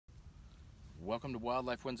Welcome to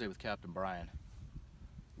Wildlife Wednesday with Captain Brian.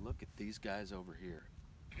 Look at these guys over here.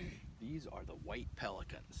 These are the white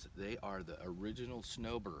pelicans. They are the original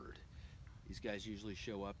snowbird. These guys usually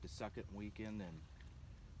show up the second weekend in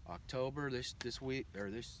October. This year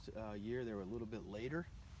they were a little bit later.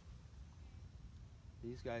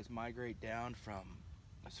 These guys migrate down from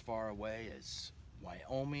as far away as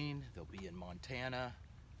Wyoming. They'll be in Montana,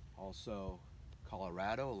 also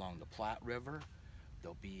Colorado along the Platte River.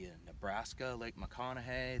 They'll be in Nebraska, Lake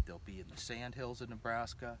McConaughey. They'll be in the Sandhills of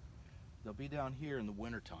Nebraska. They'll be down here in the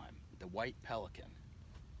wintertime, the white pelican.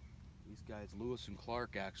 These guys, Lewis and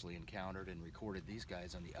Clark actually encountered and recorded these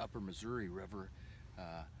guys on the upper Missouri River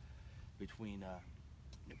between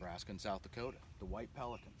Nebraska and South Dakota. The white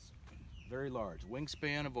pelicans, very large,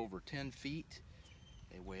 wingspan of over 10 feet.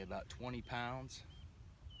 They weigh about 20 pounds.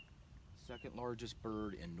 Second largest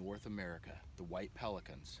bird in North America, the white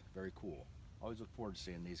pelicans, very cool. Always look forward to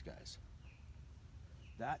seeing these guys.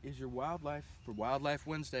 That is your wildlife for Wildlife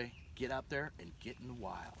Wednesday. Get out there and get in the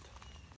wild.